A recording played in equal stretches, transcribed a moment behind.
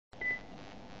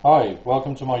Hi,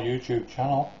 welcome to my YouTube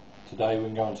channel. Today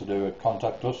we're going to do a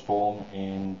contact us form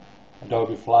in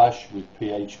Adobe Flash with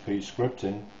PHP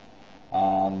scripting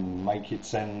and make it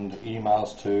send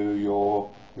emails to your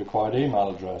required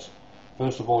email address.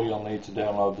 First of all, you'll need to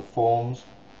download the forms.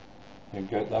 You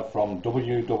can get that from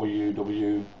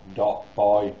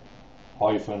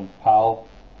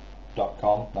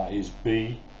www.buy-pal.com. That is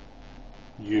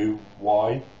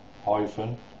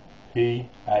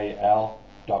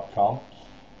BUY-PAL.com.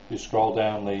 If you scroll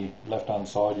down the left hand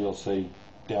side, you'll see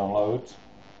downloads,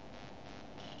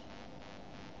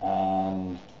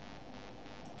 and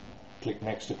click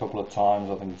next a couple of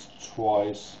times, I think it's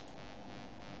twice,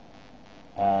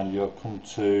 and you'll come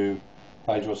to a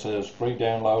page where it says free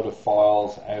download of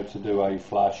files, how to do a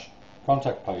Flash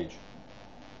contact page.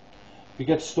 If you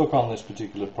get stuck on this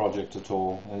particular project at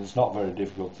all, and it's not very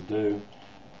difficult to do,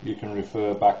 you can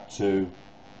refer back to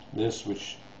this,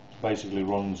 which basically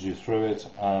runs you through it,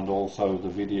 and also the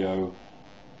video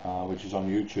which is on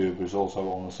YouTube is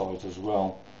also on the site as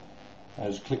well.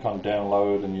 Just click on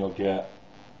download and you'll get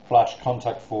Flash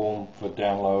contact form for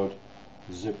download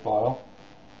zip file.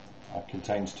 It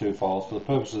contains two files. For the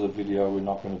purpose of the video, we're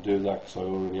not going to do that because I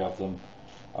already have them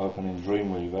open in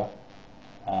Dreamweaver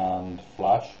and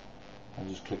Flash. I'll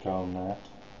just click on there,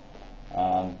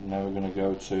 and now we're going to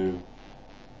go to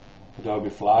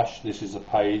Adobe Flash. This is a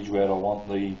page where I want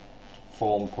the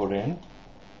form put in,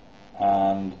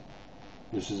 and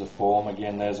this is a form.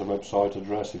 Again, there's a website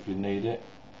address if you need it.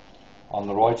 On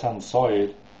the right hand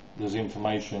side there's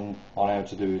information on how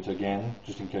to do it again,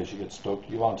 just in case you get stuck.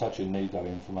 You won't actually need that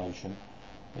information.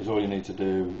 All you need to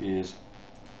do is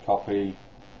copy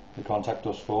the contact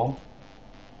us form.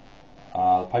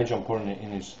 The page I'm putting it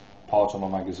in is part of my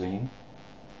magazine,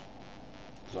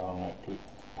 so I'm going to click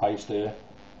paste here.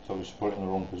 So obviously put it in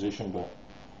the wrong position, but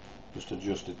just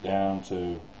adjust it down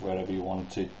to wherever you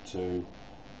want it to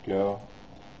go.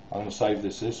 I'm going to save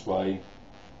this way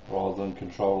rather than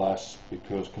Control S,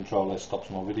 because Control S stops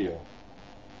my video.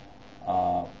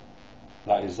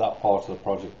 That is that part of the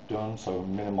project done, so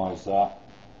minimize that,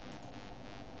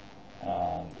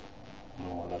 and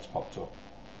that's popped up.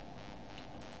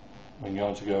 We're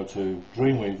going to go to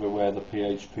Dreamweaver where the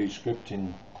PHP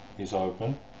scripting is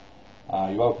open.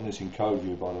 You open this in code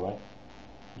view, by the way,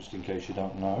 just in case you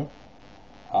don't know.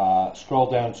 Scroll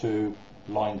down to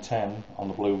line 10 on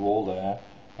the blue wall there,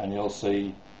 and you'll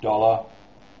see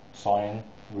 $sign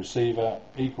receiver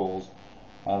equals,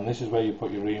 and this is where you put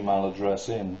your email address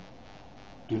in.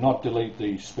 Do not delete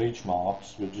the speech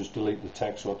marks, but just delete the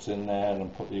text what's in there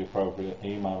and put the appropriate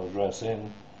email address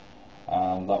in,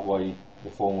 and that way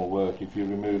the form will work. If you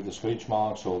remove the speech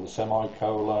marks or the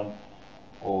semicolon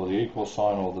or the equal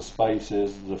sign or the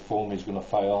spaces, the form is going to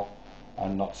fail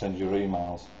and not send your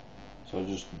emails. So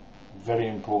just very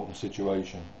important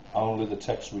situation. Only the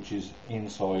text which is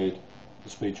inside the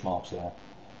speech marks there.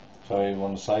 So you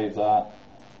want to save that.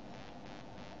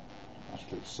 Let's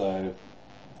click save.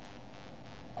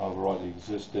 Overwrite the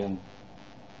existing.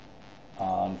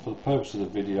 And for the purpose of the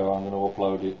video, I'm going to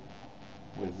upload it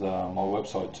with my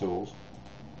website tools.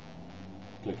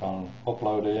 Click on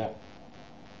upload here.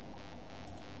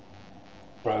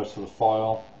 Browse for the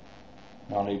file.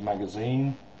 Now I need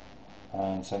magazine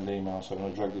and send email, so I'm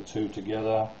going to drag the two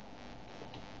together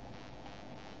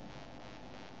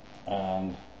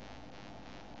and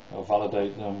I'll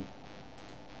validate them,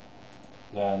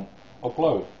 then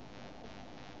upload.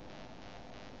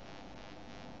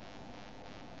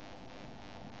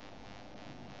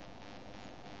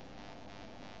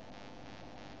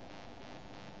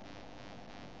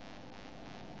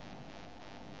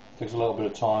 Takes a little bit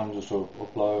of time just to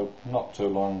upload, not too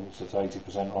long, it's at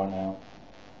 80% right now.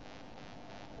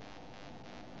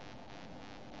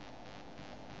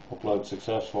 Upload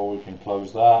successful, we can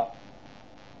close that.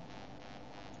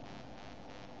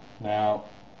 Now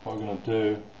what we're going to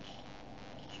do,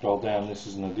 scroll down, this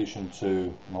is in addition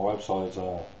to my website, it's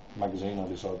a magazine I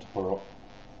decided to put up.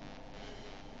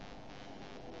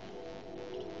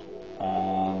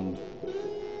 And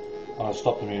I'll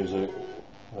stop the music,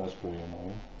 that's pretty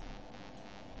annoying.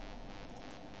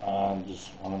 And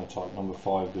I'm going to type number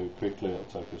 5, do it quickly, it'll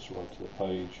take us right to the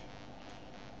page.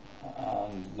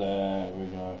 And there we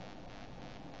go.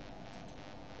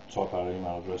 Type our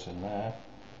email address in there.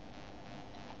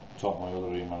 Type my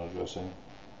other email address in.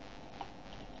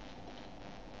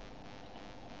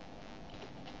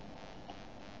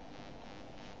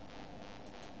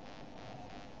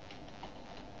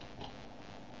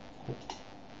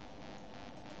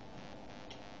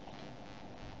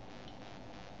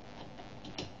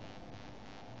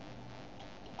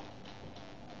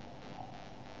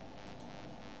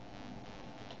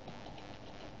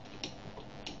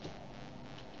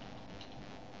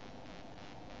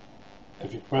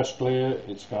 if you press clear,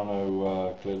 it's going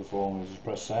to clear the form. You just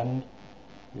press send.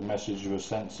 Your message was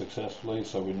sent successfully,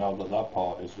 so we know that that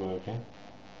part is working.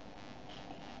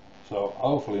 So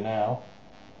hopefully now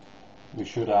we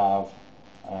should have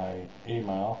an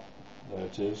email. There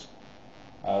it is.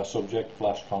 Subject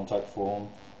flash contact form.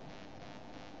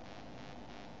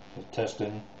 The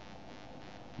testing.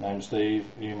 Name Steve.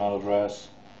 Email address.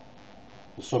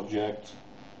 The subject.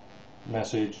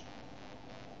 Message.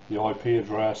 The IP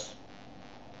address.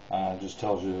 And just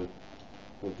tells you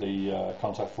that the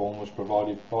contact form was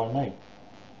provided by me.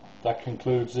 That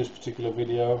concludes this particular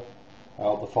video. I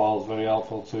hope the file is very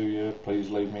helpful to you. Please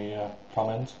leave me a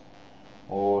comment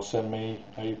or send me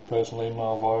a personal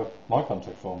email via my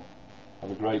contact form.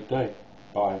 Have a great day.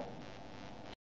 Bye.